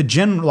in the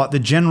general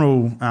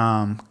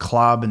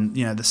club and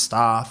the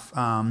staff,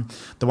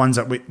 the ones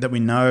that we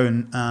know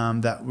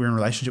and that we're in a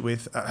relationship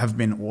with have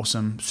been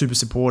awesome, super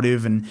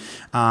supportive, and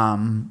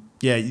I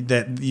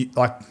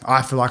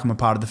feel like I'm a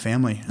part of the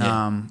family,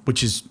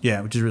 which is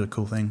a really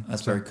cool thing.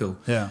 That's very cool.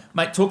 Yeah,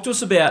 mate, talk to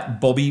us about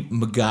Bobby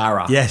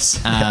Magara.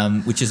 Yes,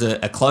 which is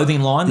a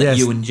clothing line that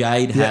you and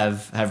Jade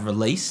have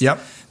released. Yep.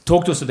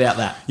 Talk to us about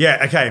that.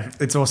 Yeah, okay.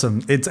 It's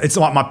awesome. It's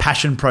like my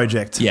passion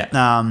project.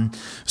 Yeah.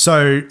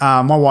 So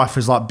my wife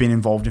has been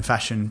involved in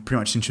fashion pretty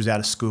much since she was out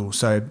of school.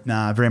 So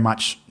very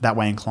much that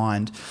way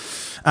inclined.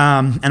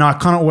 And I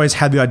kind of always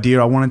had the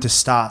idea I wanted to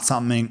start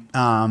something.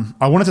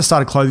 I wanted to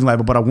start a clothing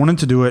label, but I wanted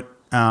to do it.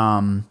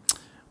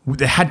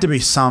 There had to be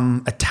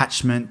some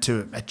attachment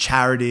to a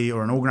charity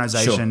or an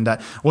organisation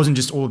that wasn't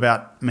just all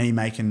about me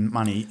making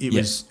money. It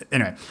was,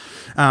 anyway.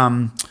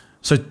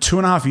 So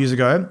 2.5 years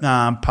ago,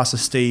 Pastor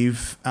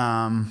Steve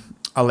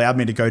allowed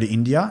me to go to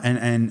India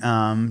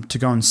and to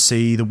go and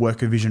see the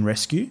work of Vision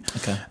Rescue.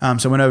 Okay.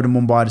 So I went over to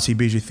Mumbai to see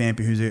Biju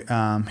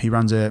Thampi, he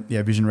runs a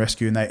Vision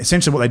Rescue, and they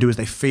essentially what they do is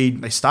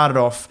they started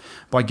off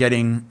by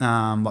getting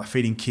like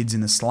feeding kids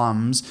in the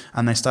slums,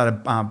 and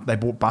they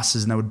bought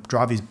buses and they would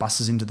drive these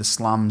buses into the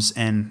slums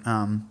and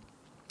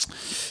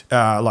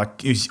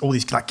like all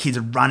these like kids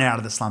would run out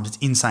of the slums. It's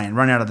insane.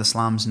 Run out of the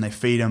slums and they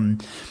feed them.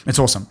 It's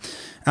awesome.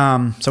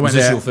 So was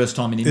this your first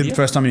time in India?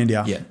 First time in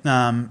India.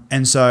 Yeah.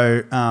 And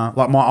so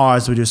like my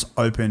eyes were just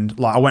opened.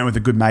 Like I went with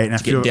a good mate. And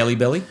Did you get Delhi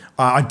belly?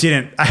 I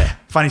didn't.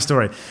 Funny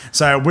story.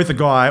 So with a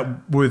guy,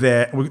 we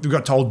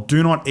got told,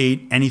 do not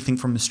eat anything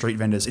from the street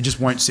vendors. It just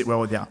won't sit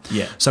well with you.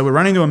 Yeah. So we're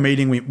running to a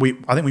meeting.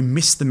 I think we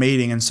missed the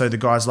meeting, and so the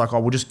guy's like,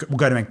 we'll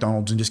go to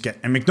McDonald's and just get.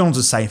 And McDonald's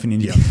is safe in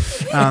India.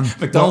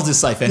 McDonald's is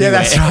safe anyway.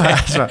 Yeah,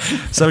 that's right.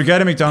 So we go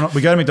to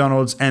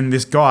McDonald's, and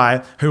this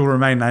guy who will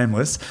remain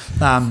nameless,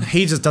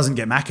 he just doesn't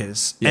get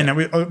Macca's. Yeah. And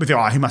we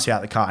think, he must be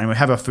out of the car. And we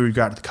have our food,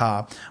 go out to the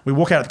car. We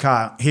walk out of the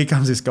car. Here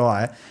comes this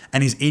guy,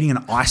 and he's eating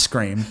an ice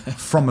cream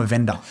from a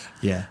vendor.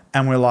 Yeah.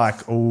 And we're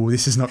like, oh,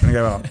 this is not going to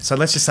go well. So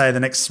let's just say the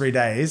next 3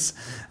 days,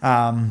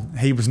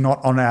 he was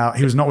not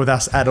with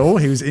us at all.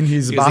 He was in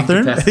his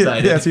bathroom.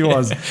 Yes, he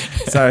was.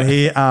 So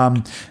he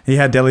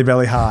had Delhi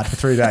belly hard for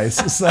 3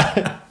 days.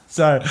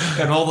 So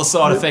and all the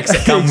side effects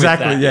that come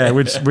exactly, with that. Yeah,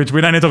 which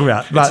we don't need to talk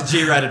about. But it's a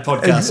G-rated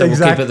podcast, so we'll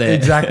keep it there.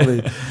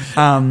 Exactly.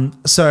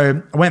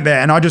 So I went there,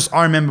 and I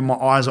remember my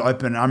eyes were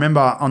open. I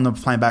remember on the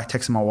plane back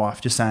texting my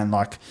wife, just saying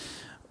like,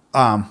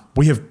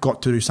 we have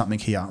got to do something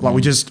here. Like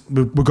we've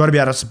got to be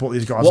able to support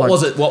these guys. What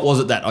was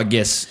it that, I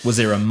guess, was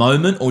there a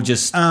moment or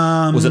just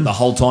was it the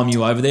whole time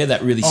you were over there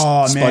that really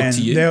spoke to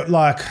you? They're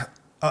like,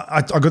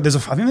 I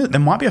think there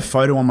might be a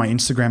photo on my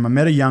Instagram. I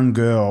met a young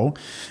girl.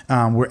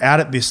 We're out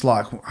at this,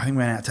 like, I think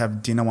we went out to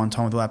have dinner one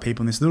time with a lot of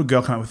people, and this little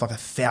girl came out with like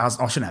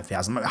 1,000, I shouldn't have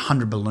 1,000, like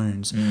 100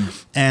 balloons.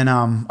 And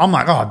I'm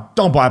like,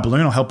 don't buy a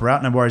balloon, I'll help her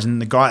out, no worries. And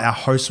the guy, our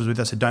host, was with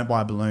us, said, don't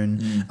buy a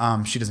balloon.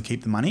 She doesn't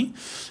keep the money.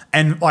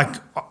 And like,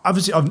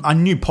 obviously I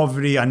knew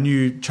poverty, I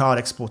knew child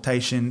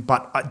exploitation,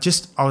 but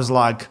I was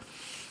like,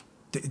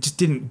 it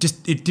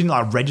didn't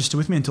like register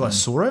with me until I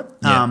saw it.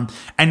 Yeah.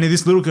 And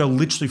this little girl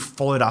literally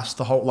followed us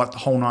the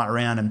whole night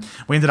around, and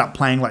we ended up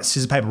playing like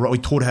scissors paper rock. We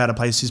taught her how to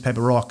play scissors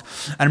paper rock,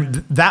 and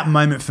that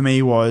moment for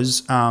me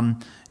was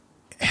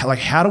like,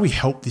 how do we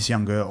help this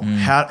young girl?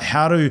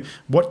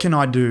 What can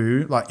I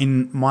do, like,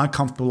 in my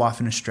comfortable life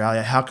in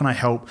Australia? How can I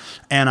help?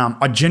 And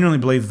I genuinely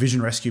believe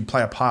Vision Rescue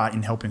play a part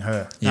in helping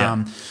her.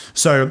 Yeah.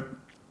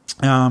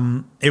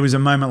 It was a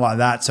moment like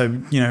that.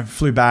 So,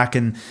 flew back,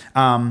 and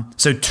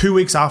so 2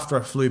 weeks after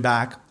I flew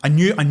back, I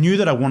knew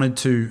that I wanted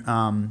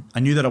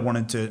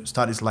to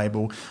start this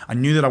label. I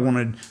knew that I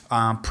wanted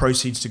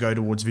proceeds to go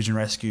towards Vision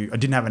Rescue. I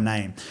didn't have a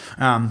name.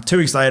 2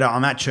 weeks later,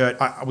 I'm at church.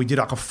 We did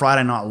like a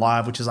Friday night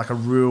live, which is like a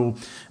real.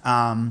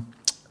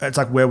 It's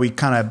like where we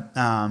kind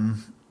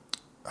of.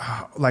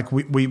 Like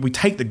we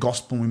take the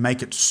gospel and we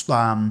make it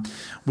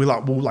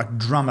we'll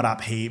drum it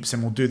up heaps,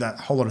 and we'll do that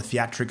whole lot of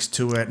theatrics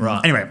to it.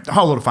 Right. Anyway, a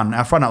whole lot of fun.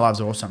 Our Friday Night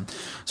Lives are awesome.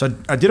 So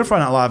I did a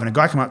Friday Night Live, and a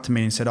guy came up to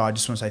me and said, I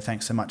just want to say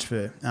thanks so much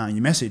for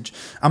your message.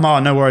 I'm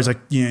like, no worries.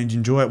 Like, did you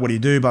enjoy it? What do you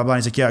do? Blah blah.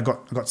 He's like, yeah, I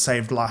got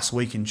saved last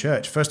week in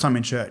church. First time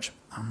in church.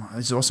 I'm like,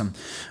 this is awesome.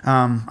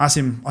 I asked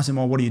him,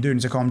 well, what do you do? And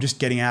he's like, I'm just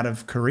getting out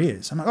of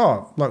careers. I'm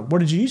like, what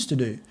did you used to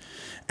do?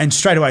 And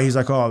straight away he's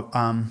like,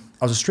 I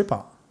was a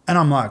stripper. And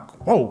I'm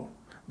like, whoa.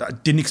 I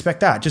didn't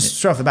expect that, just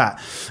straight off the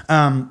bat.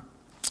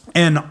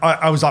 And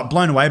I was like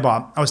blown away by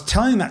it. I was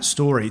telling that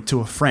story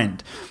to a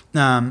friend,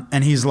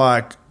 and he's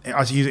like,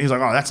 oh,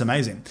 that's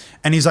amazing.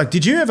 And he's like,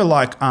 did you ever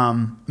like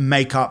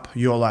make up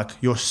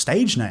your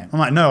stage name? I'm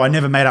like, no, I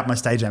never made up my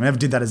stage name. I never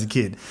did that as a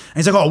kid. And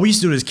he's like, oh, we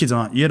used to do it as kids.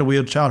 I'm like, you had a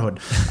weird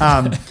childhood.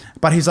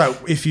 But he's like,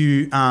 if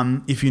you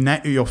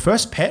name your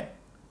first pet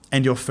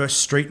and your first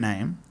street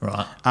name,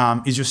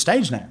 right, is your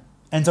stage name.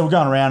 And so we're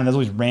going around, and there's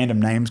all these random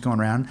names going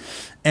around,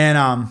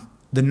 and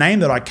the name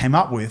that I came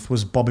up with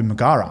was Bobby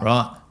Magara.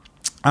 Right.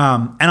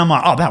 And I'm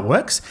like, oh, that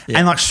works. Yeah.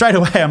 And like straight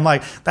away, I'm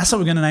like, that's what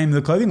we're going to name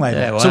the clothing label.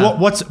 Yeah, wow.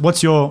 So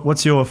what's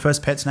your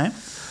first pet's name?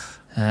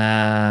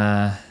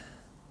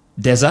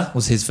 Deza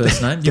was his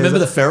first name. Do you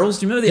remember the Ferals?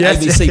 Do you remember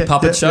the ABC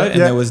puppet show?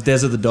 And there was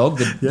Deza the dog,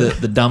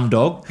 the dumb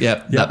dog.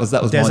 Yeah, that was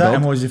Deza, my dog.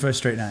 And what was your first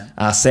street name?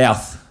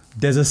 South.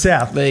 Deza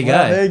South. There you go.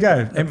 Well, there you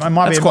go. It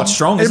might that's be quite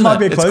strong, isn't it? It might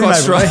be a clothing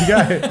label. Strong.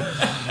 There you go.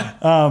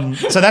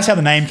 So that's how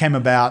the name came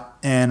about,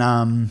 and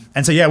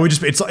so yeah,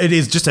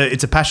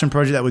 it's a passion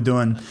project that we're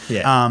doing,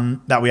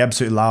 that we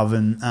absolutely love,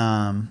 and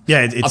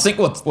I think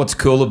what's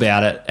cool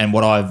about it, and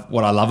what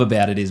I love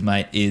about it is,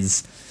 mate,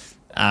 is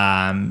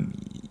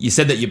you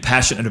said that you're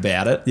passionate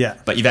about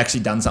it, but you've actually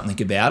done something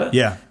about it,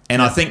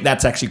 and I think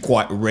that's actually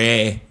quite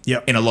rare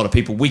in a lot of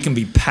people. We can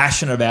be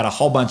passionate about a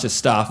whole bunch of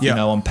stuff,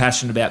 I'm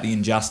passionate about the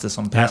injustice,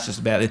 I'm passionate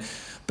about it,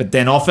 but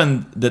then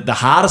often the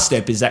hardest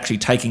step is actually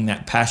taking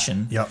that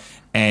passion.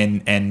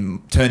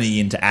 And turning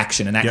into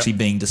action and actually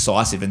being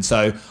decisive. And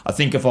so I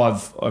think if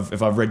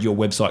I've read your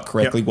website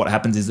correctly, what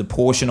happens is a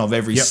portion of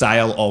every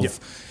sale of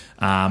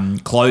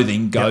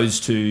clothing goes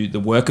to the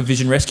work of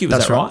Vision Rescue. Is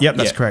That's that right? Yep,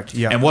 that's correct.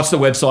 Yeah. And what's the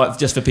website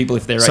just for people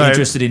if they're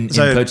interested in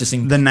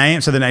purchasing? The name,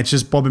 it's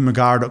just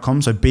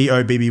bobbymcgara.com. So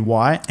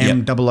BOBBYMOOGARA.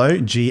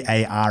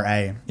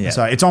 Yeah.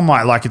 So it's on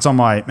my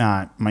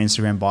my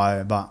Instagram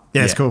bio, but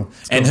it's cool.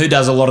 And who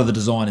does a lot of the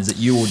design? Is it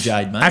you or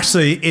Jade, mate?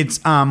 Actually, it's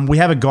we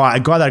have a guy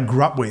that I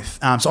grew up with.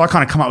 So I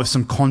kind of come up with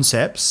some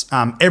concepts.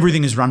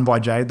 Everything is run by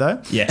Jade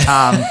though.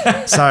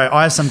 Yeah. So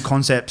I have some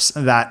concepts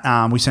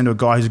that we send to a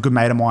guy who's a good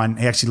mate of mine.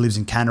 He actually lives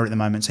in Canada at the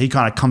moment, so he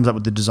kind of comes up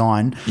with the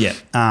design. Yeah.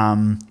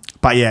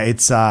 But yeah,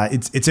 it's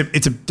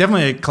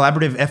definitely a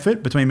collaborative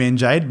effort between me and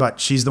Jade, but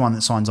she's the one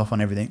that signs off on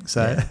everything.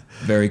 So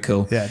very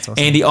cool. Yeah, it's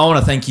awesome. Andy, I want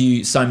to thank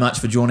you so much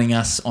for joining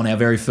us on our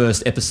very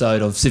first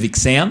episode of Civic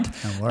Sound.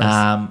 No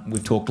worries.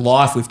 We've talked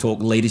life, we've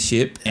talked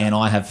leadership, and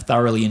I have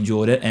thoroughly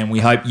enjoyed it. And we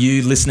hope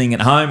you listening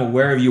at home or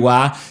wherever you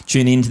are,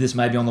 tune into this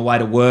maybe on the way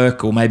to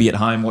work or maybe at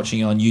home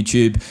watching it on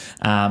YouTube.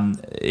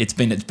 It's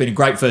been a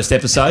great first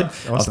episode.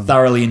 Awesome. I've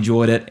thoroughly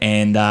enjoyed it,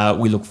 and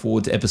we look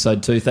forward to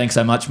episode 2. Thanks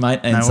so much, mate,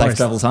 and safe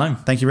travels home.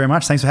 Thank you very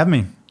much. Thanks for having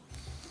me.